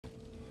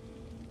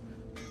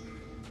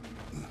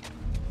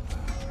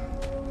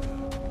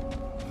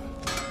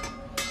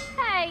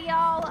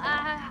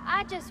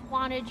I just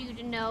wanted you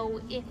to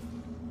know if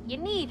you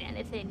need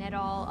anything at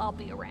all, I'll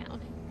be around.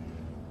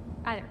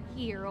 Either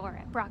here or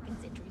at Brock and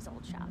Sentry's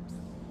old shops.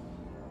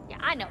 Yeah,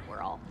 I know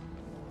we're all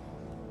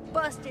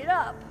busted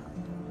up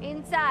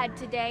inside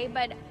today,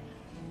 but,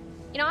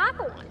 you know, I'm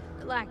one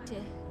that like to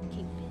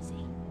keep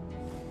busy.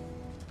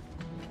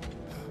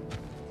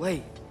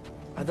 Wait,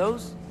 are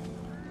those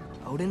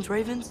Odin's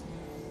ravens?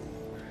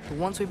 The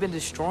ones we've been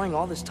destroying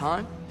all this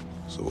time?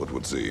 So it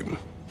would seem.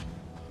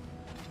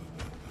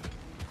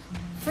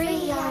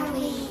 Free are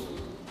we,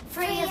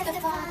 free of the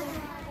Father.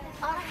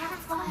 Our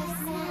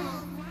half-lives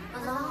now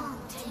belong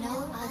to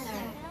no other.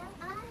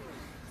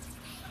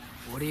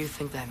 What do you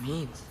think that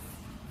means?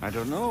 I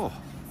don't know,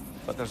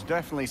 but there's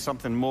definitely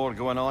something more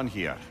going on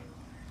here.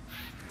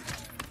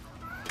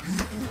 A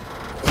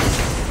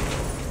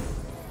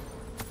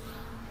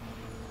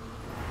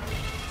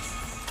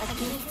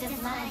gift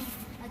of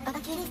life, a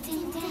gift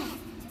in death,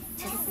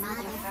 to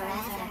smother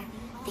forever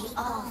the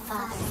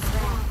All-Father's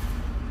wrath.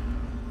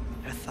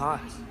 Their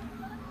thoughts.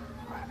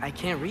 I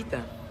can't read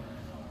them.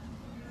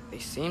 They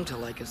seem to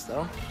like us,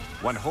 though.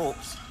 One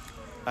hopes.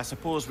 I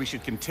suppose we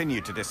should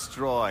continue to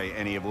destroy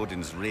any of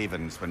Odin's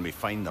ravens when we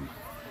find them.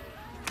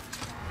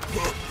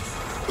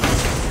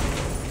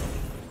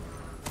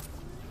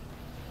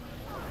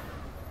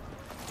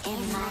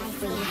 In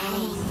life we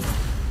hanged,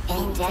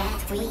 in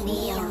death we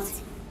kneeled,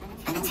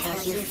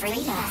 until you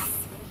freed us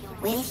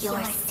with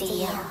your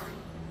steel.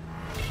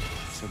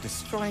 So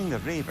destroying the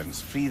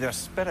ravens free their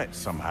spirits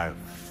somehow.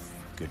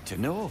 Good to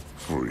know.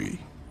 Free?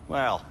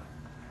 Well,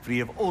 free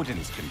of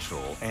Odin's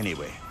control,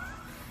 anyway.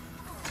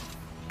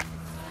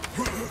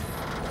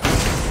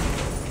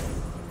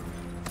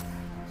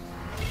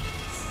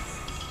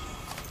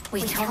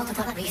 We told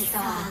what we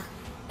saw,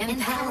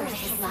 empowered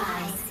his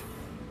lies.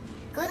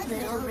 Good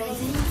little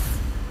ravens,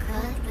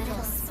 good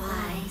little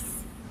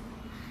spies.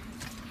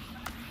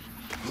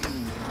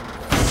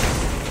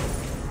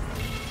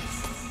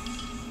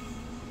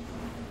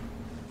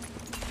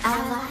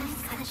 Our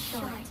lives cut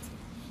short,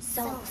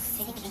 souls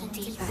sinking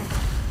deeper,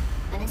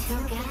 until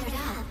gathered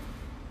up.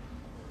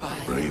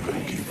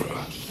 Raven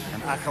Keeper.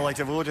 An acolyte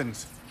of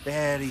Odin's.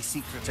 Very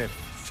secretive.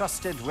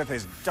 Trusted with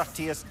his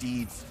dirtiest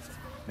deeds.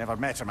 Never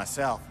met her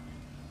myself.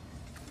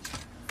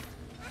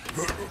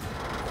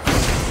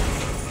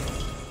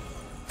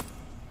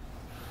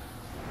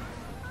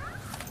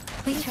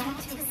 We tried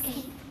to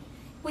escape.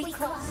 We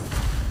clawed.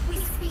 We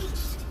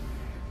screeched.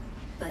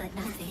 But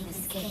nothing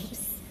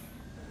escapes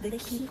the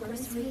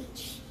Keeper's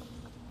reach.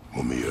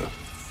 Mumia,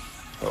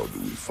 how do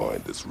we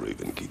find this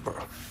Raven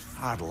Keeper?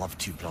 I'd love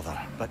to, brother,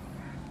 but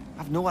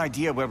I've no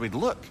idea where we'd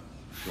look.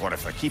 What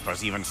if the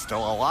Keeper's even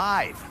still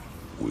alive?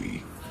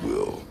 We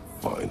will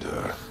find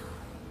her.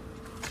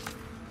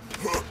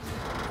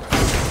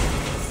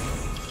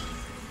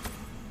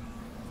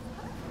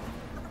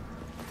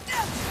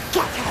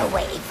 Get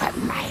away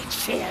from my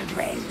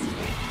children.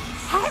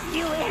 Have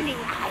you any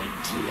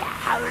idea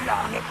how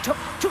long it took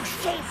to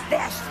shape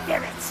their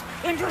spirits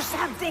into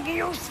something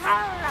useful?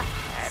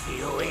 Have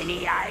you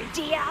any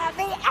idea of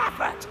the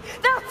effort,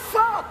 the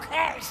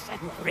focus?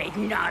 Were it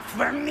not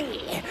for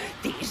me,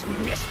 these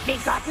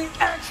misbegotten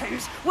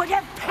urchins would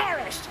have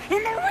perished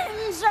in the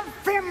winds of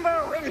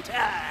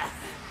Fimbulwinter.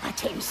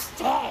 But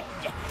instead,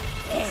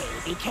 they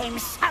became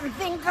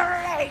something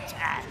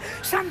greater,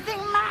 something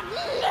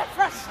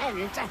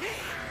magnificent.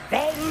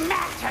 They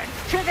mattered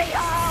to the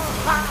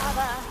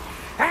All-Father,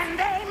 and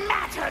they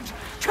mattered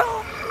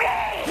to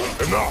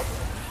me! Enough!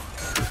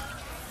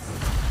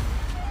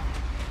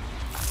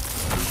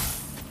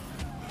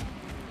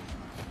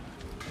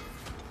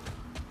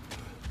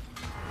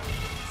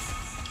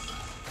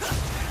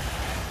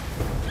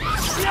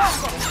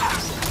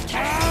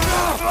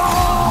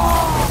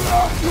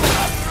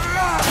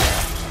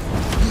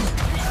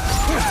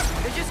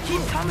 They just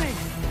keep coming!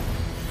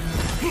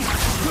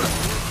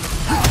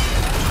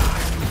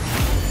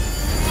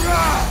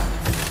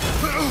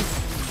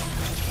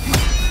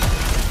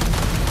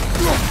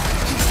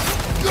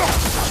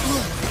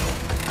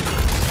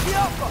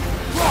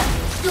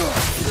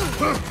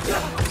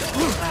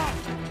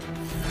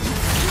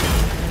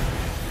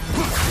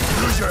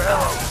 Use your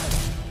arrow!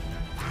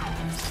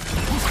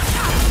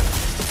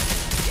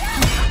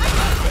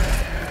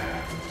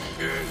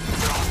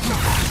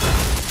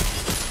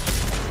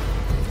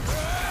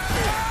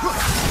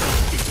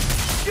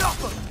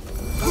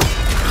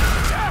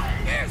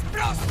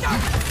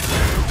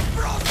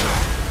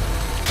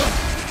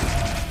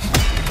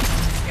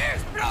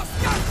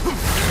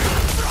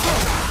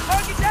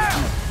 Target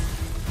down!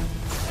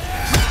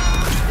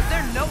 Is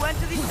there no end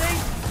to these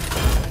things?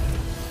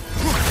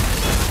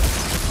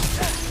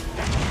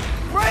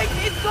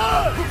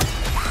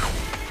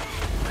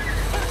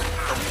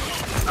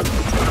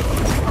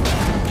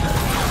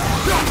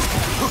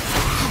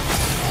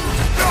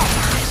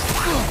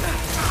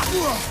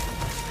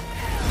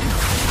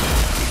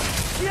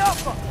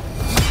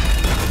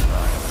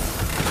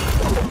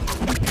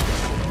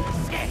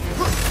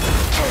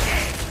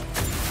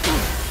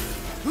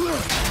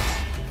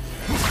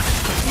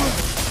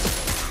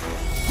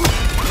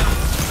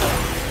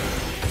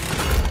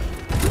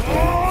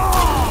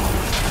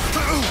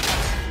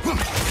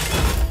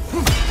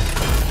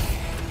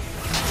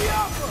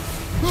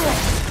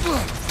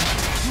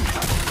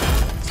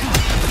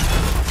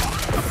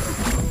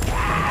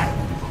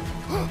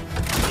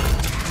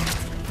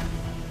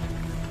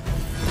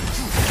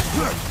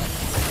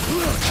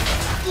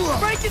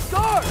 Break his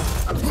guard!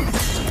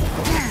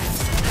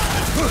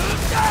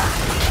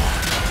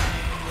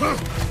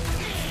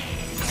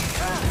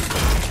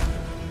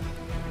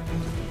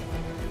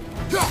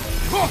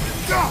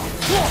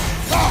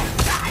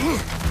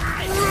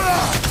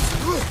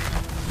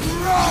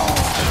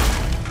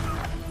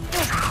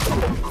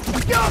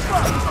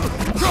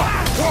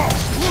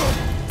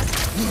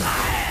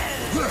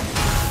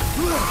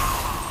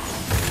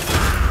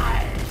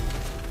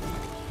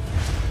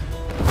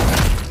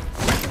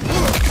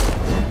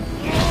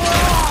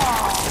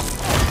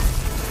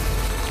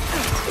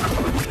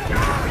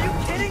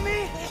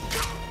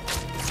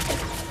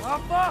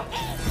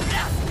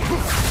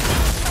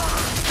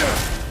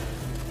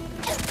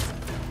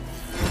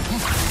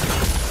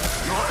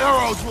 Your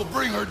arrows will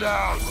bring her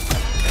down.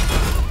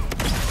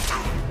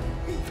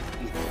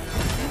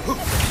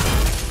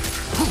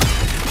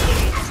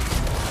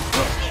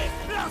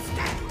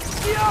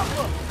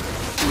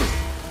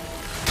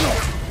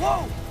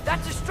 Whoa!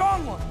 That's a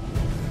strong one!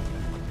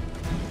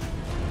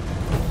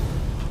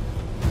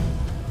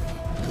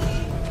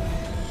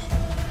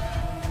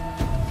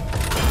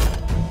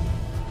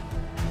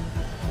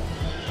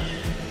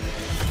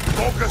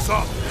 Focus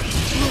up.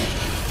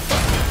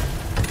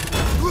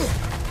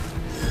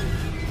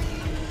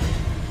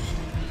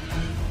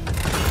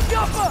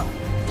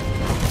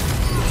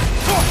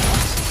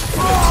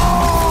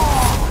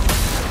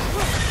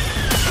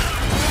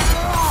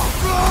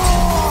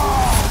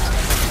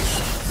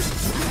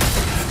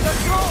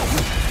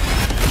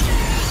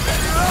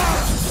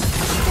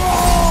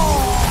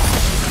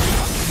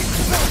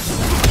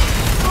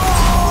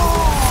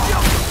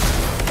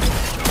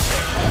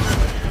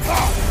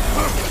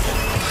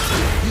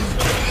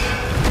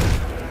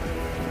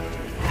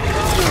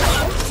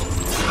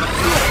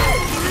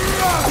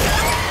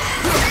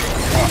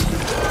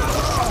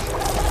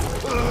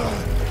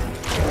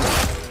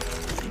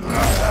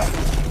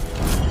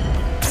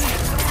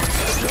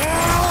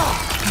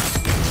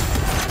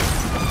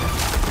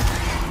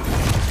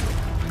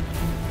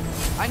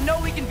 I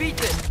know we can beat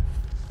this!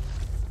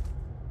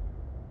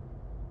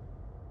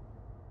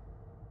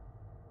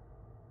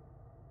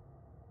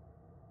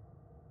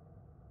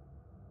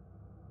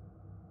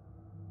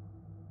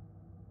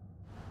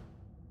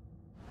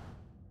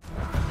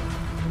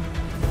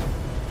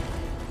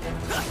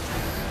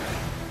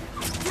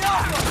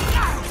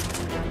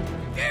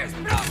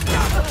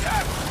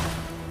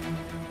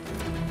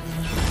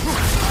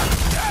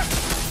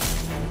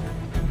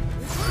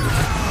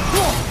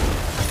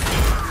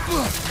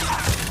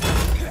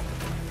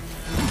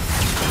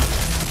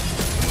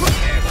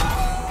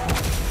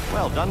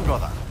 Well done,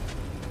 brother.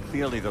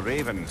 Clearly the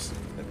ravens,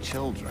 the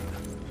children,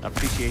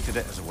 appreciated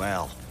it as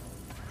well.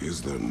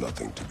 Is there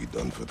nothing to be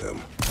done for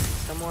them?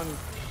 Someone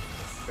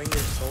bring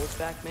their souls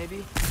back,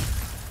 maybe?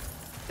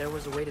 There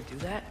was a way to do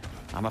that?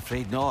 I'm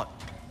afraid not.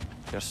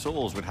 Their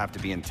souls would have to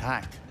be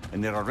intact, in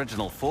their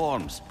original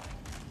forms,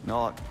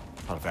 not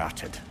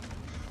perverted.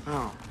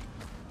 Oh.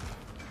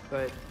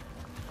 But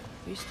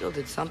you still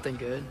did something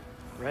good,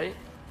 right?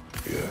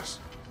 Yes.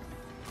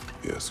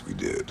 Yes, we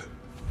did.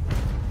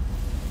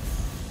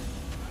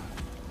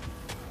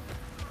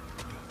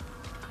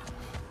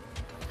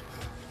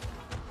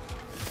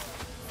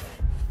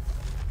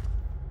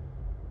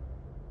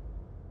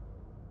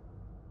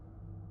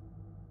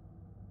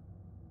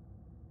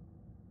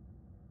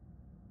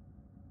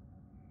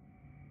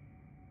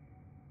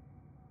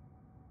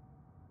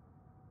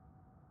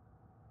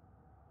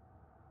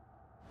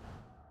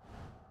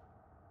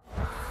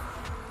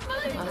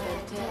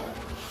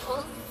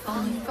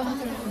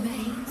 Father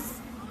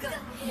remains.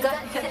 Gut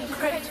him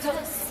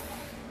Kratos.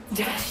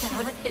 Dash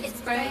out his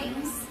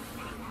brains.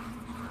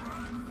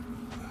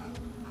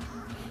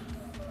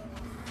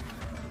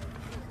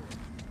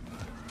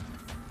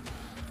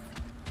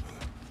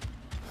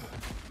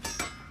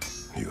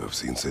 You have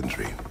seen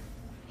Sindri.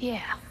 Yeah.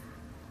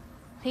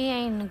 He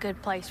ain't in a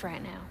good place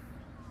right now.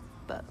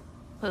 But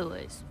who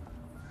is?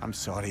 I'm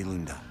sorry,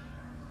 Lunda.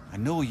 I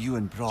know you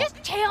and Brock...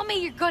 Just tell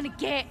me you're gonna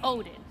get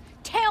Odin.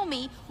 Tell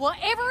me,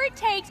 whatever it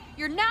takes,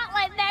 you're not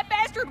letting that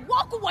bastard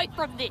walk away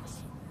from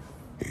this.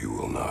 You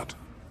will not.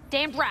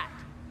 Damn right.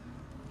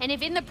 And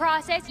if in the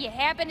process you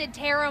happen to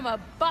tear him a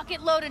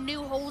bucket load of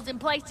new holes in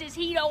places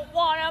he don't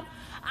want them,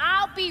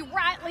 I'll be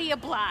rightly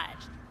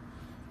obliged.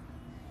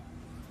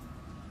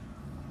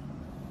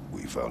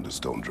 We found a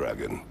stone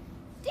dragon.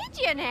 Did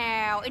you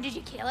now? And did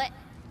you kill it?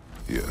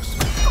 Yes.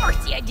 Of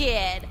course you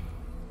did.